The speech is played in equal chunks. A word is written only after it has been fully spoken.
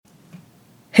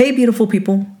Hey, beautiful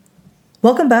people.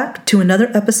 Welcome back to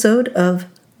another episode of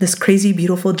This Crazy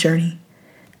Beautiful Journey.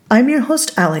 I'm your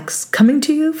host, Alex, coming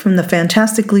to you from the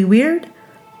fantastically weird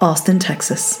Austin,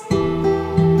 Texas.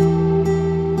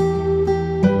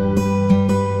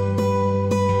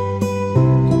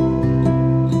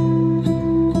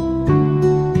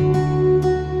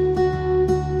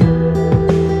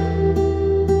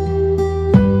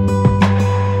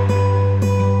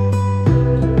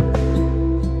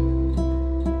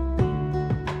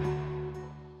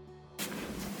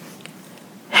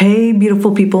 Hey,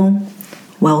 beautiful people.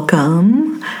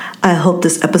 Welcome. I hope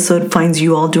this episode finds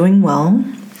you all doing well.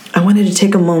 I wanted to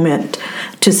take a moment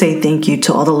to say thank you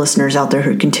to all the listeners out there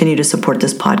who continue to support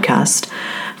this podcast.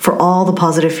 For all the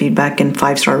positive feedback and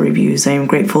 5-star reviews, I am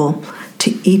grateful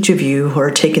to each of you who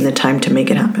are taking the time to make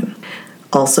it happen.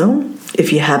 Also,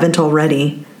 if you haven't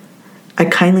already, I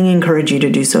kindly encourage you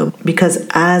to do so because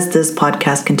as this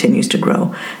podcast continues to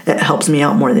grow, it helps me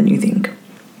out more than you think.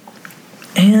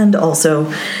 And also,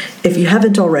 if you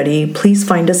haven't already, please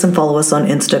find us and follow us on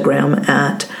Instagram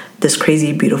at This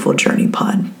Crazy Beautiful Journey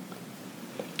Pod.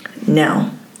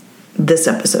 Now, this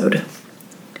episode.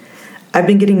 I've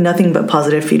been getting nothing but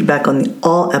positive feedback on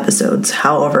all episodes.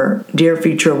 However, Dear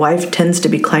Future Wife tends to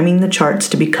be climbing the charts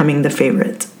to becoming the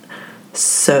favorite.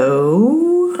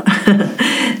 So,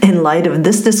 in light of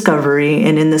this discovery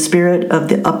and in the spirit of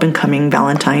the up-and-coming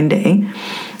Valentine's Day,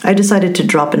 I decided to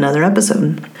drop another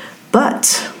episode.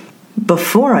 But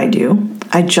before I do,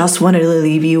 I just wanted to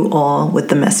leave you all with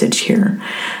the message here.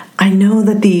 I know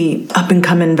that the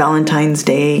up-and-coming Valentine's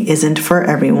Day isn't for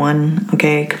everyone,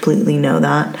 okay? I completely know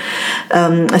that.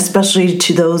 Especially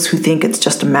to those who think it's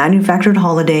just a manufactured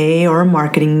holiday or a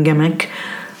marketing gimmick.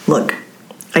 Look,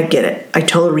 I get it. I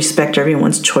totally respect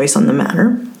everyone's choice on the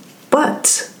matter.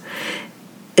 But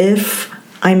if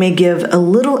I may give a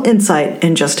little insight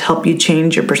and just help you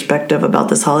change your perspective about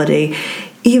this holiday,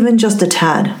 even just a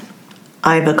tad,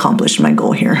 I've accomplished my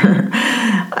goal here.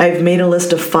 I've made a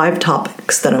list of 5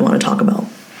 topics that I want to talk about.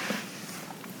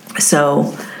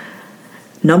 So,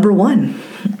 number 1,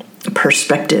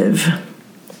 perspective.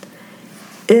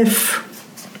 If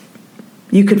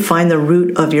you could find the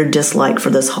root of your dislike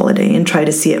for this holiday and try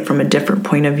to see it from a different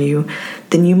point of view,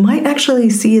 then you might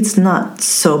actually see it's not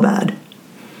so bad.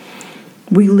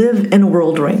 We live in a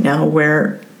world right now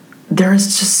where there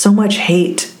is just so much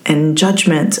hate and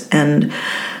judgment and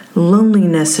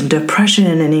loneliness and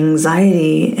depression and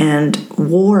anxiety and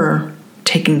war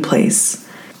taking place.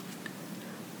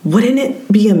 Wouldn't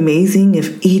it be amazing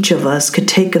if each of us could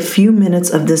take a few minutes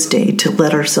of this day to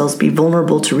let ourselves be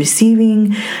vulnerable to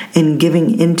receiving and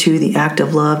giving into the act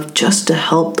of love just to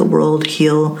help the world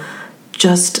heal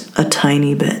just a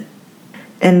tiny bit?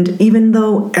 And even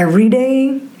though every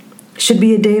day should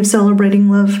be a day of celebrating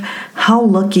love, how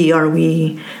lucky are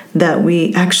we that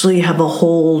we actually have a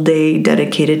whole day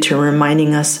dedicated to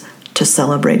reminding us to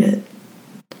celebrate it?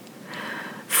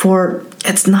 For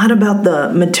it's not about the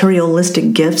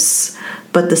materialistic gifts,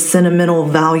 but the sentimental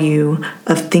value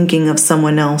of thinking of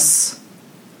someone else,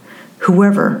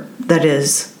 whoever that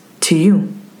is to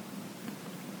you.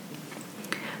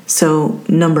 So,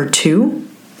 number 2,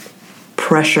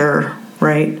 pressure,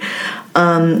 right?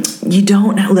 You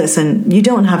don't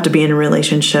have to be in a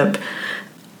relationship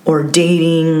or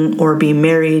dating or be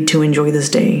married to enjoy this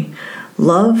day.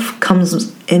 Love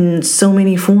comes in so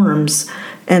many forms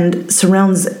and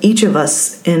surrounds each of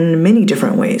us in many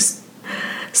different ways.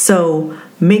 So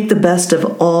make the best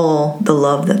of all the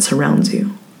love that surrounds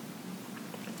you.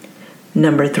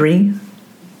 Number 3,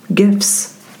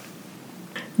 gifts.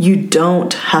 You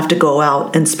don't have to go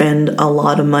out and spend a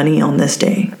lot of money on this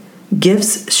day.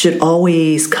 Gifts should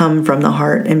always come from the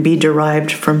heart and be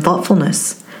derived from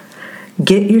thoughtfulness.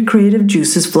 Get your creative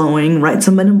juices flowing, write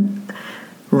someone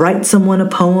a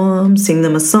poem, sing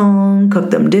them a song, cook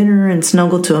them dinner, and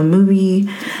snuggle to a movie.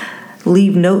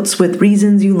 Leave notes with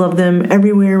reasons you love them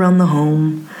everywhere around the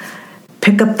home.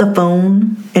 Pick up the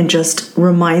phone and just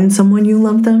remind someone you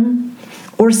love them,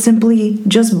 or simply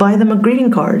just buy them a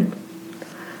greeting card.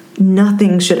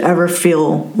 Nothing should ever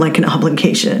feel like an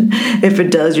obligation. If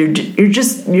it does,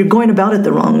 you're going about it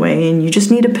the wrong way, and you just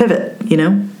need to pivot, you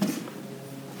know?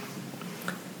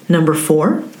 Number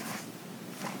 4,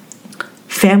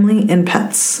 family and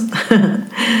pets.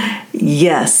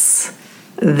 Yes,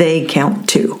 they count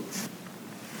too.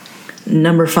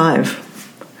 Number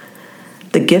 5,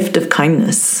 the gift of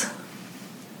kindness.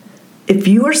 If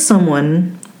you are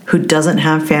someone who doesn't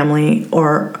have family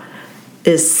or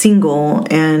is single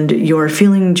and you're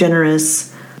feeling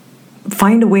generous,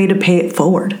 find a way to pay it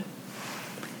forward.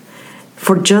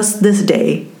 For just this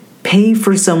day, pay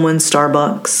for someone's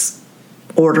Starbucks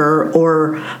order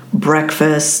or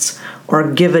breakfast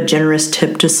or give a generous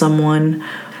tip to someone.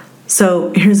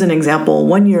 So here's an example.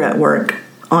 One year at work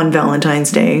on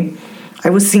Valentine's Day, I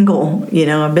was single.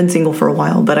 I've been single for a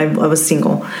while, but I was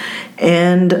single.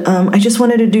 And I just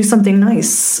wanted to do something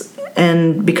nice.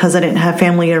 And because I didn't have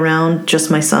family around,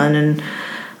 just my son and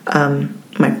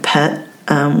my pet,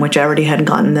 which I already had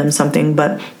gotten them something,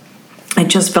 but I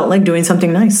just felt like doing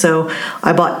something nice. So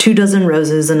I bought 24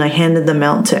 roses and I handed them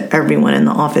out to everyone in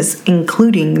the office,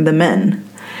 including the men.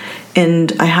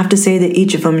 And I have to say that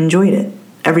each of them enjoyed it,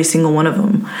 every single one of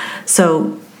them.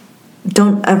 So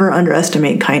don't ever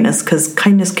underestimate kindness, because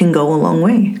kindness can go a long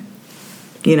way,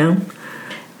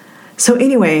 So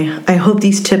anyway, I hope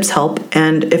these tips help.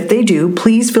 And if they do,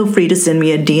 please feel free to send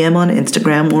me a DM on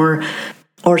Instagram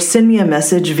or send me a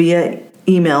message via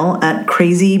email at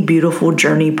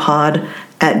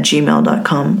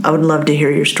crazybeautifuljourneypod@gmail.com. I would love to hear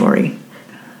your story.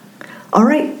 All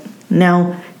right,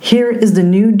 now here is the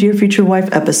new Dear Future Wife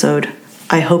episode.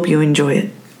 I hope you enjoy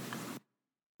it.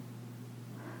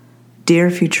 Dear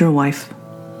Future Wife,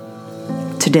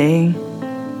 today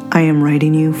I am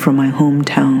writing you from my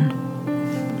hometown,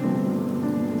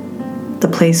 the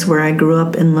place where I grew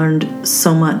up and learned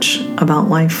so much about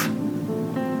life.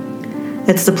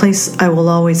 It's the place I will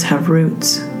always have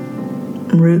roots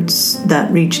that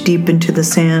reach deep into the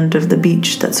sand of the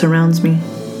beach that surrounds me.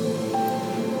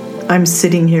 I'm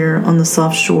sitting here on the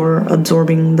soft shore,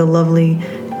 absorbing the lovely,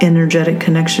 energetic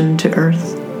connection to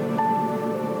earth,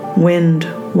 wind,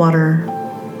 water,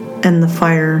 and the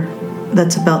fire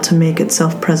that's about to make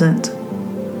itself present.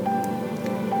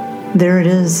 There it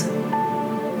is,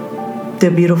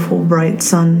 the beautiful bright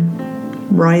sun,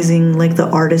 rising like the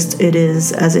artist it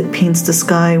is as it paints the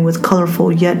sky with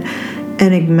colorful yet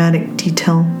enigmatic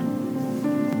detail.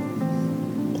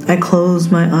 I close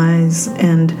my eyes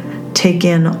and take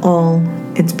in all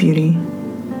its beauty.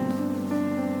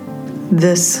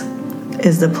 This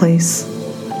is the place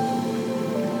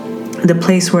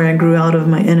where I grew out of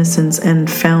my innocence and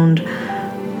found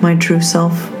my true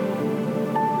self.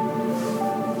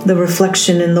 The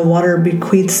reflection in the water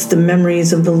bequeaths the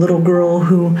memories of the little girl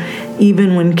who,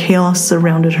 even when chaos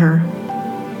surrounded her,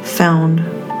 found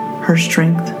her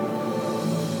strength.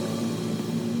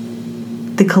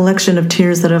 The collection of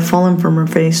tears that have fallen from her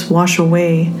face wash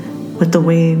away with the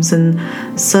waves, and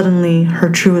suddenly her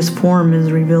truest form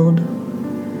is revealed,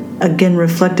 again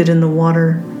reflected in the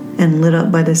water and lit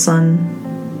up by the sun.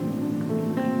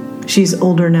 She's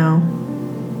older now,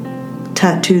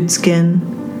 tattooed skin,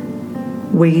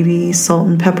 wavy salt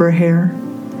and pepper hair,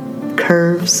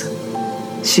 curves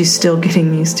she's still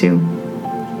getting used to.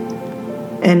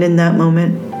 And in that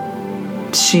moment,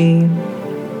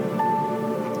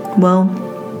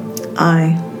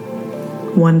 I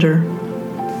wonder,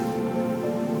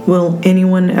 will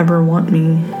anyone ever want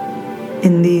me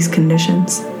in these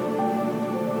conditions?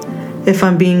 If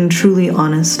I'm being truly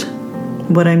honest,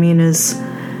 what I mean is,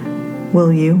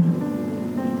 will you?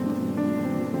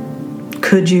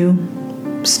 Could you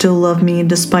still love me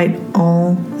despite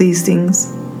all these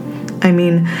things? I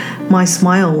mean, my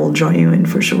smile will draw you in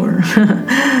for sure.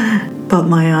 But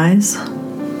my eyes,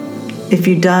 if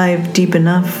you dive deep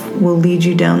enough, will lead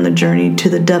you down the journey to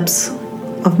the depths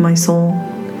of my soul.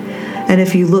 And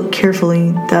if you look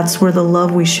carefully, that's where the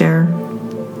love we share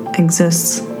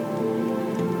exists.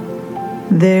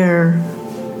 There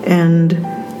and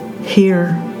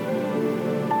here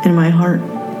in my heart.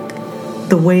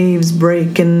 The waves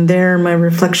break, and there my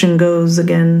reflection goes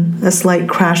again, a slight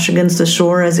crash against the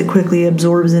shore as it quickly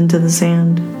absorbs into the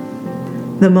sand.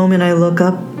 The moment I look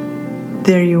up,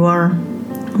 there you are,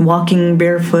 walking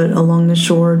barefoot along the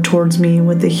shore towards me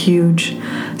with a huge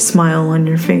smile on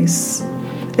your face.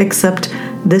 Except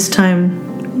this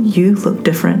time, you look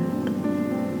different.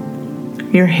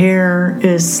 Your hair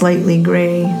is slightly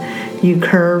gray, you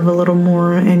curve a little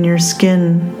more, and your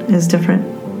skin is different.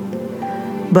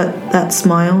 But that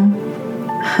smile,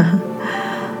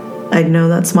 I'd know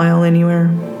that smile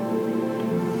anywhere.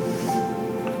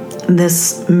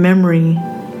 This memory,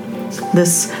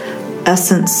 this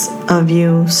essence of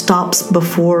you stops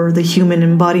before the human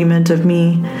embodiment of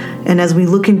me, and as we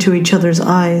look into each other's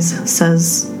eyes,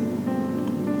 says,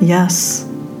 yes,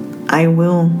 I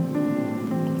will.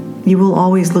 You will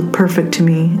always look perfect to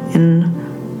me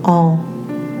in all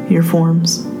your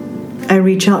forms. I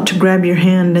reach out to grab your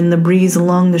hand, and the breeze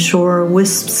along the shore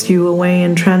wisps you away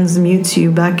and transmutes you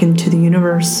back into the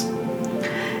universe.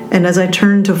 And as I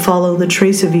turn to follow the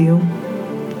trace of you,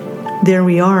 there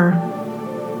we are,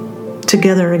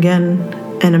 together again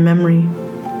in a memory,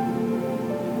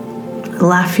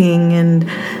 laughing and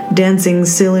dancing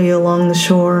silly along the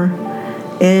shore,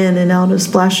 in and out of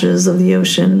splashes of the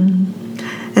ocean.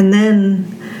 And then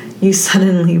you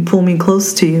suddenly pull me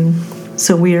close to you,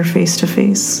 so we are face to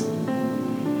face.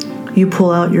 You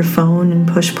pull out your phone and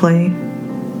push play.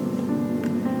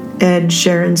 Ed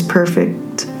Sheeran's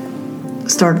Perfect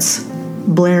starts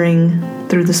blaring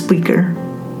through the speaker.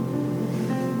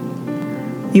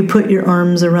 You put your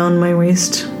arms around my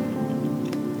waist,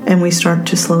 and we start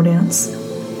to slow dance.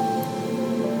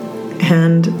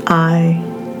 And I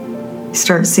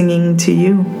start singing to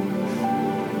you,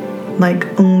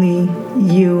 like only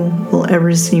you will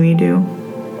ever see me do.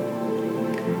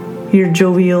 Your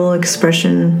jovial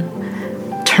expression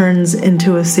turns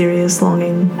into a serious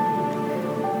longing.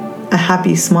 A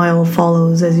happy smile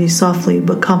follows as you softly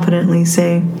but confidently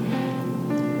say,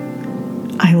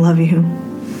 I love you.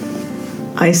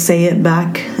 I say it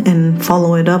back and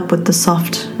follow it up with the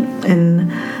soft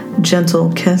and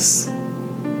gentle kiss.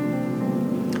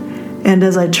 And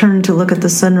as I turn to look at the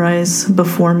sunrise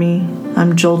before me,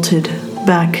 I'm jolted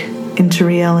back into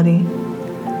reality.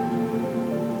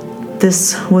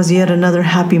 This was yet another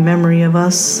happy memory of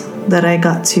us that I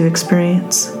got to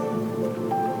experience.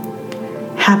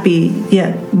 Happy,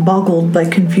 yet boggled by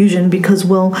confusion because,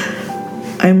 well,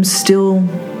 I'm still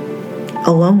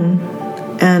alone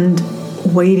and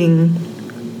waiting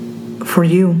for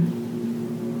you.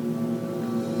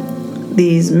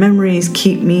 These memories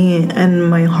keep me and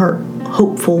my heart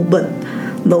hopeful, but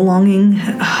the longing,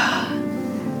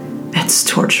 it's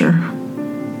torture.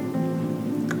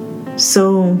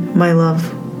 So, my love,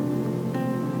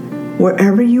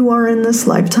 wherever you are in this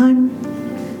lifetime,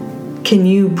 can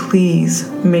you please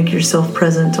make yourself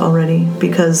present already?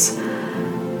 Because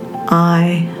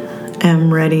I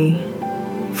am ready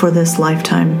for this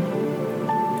lifetime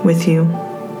with you.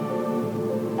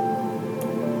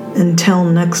 Until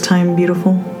next time,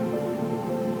 beautiful,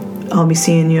 I'll be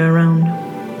seeing you around.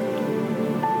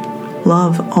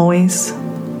 Love always,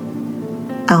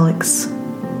 Alex.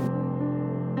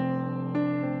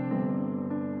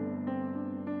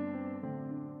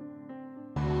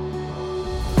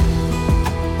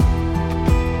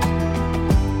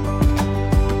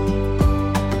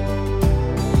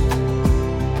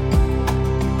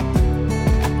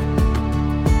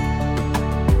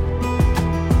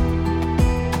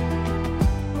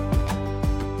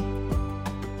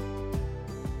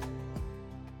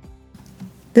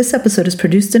 This episode is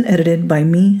produced and edited by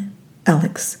me,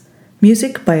 Alex.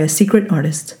 Music by A Secret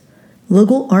Artist.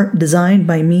 Logo art designed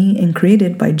by me and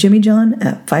created by Jimmy John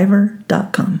at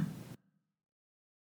Fiverr.com.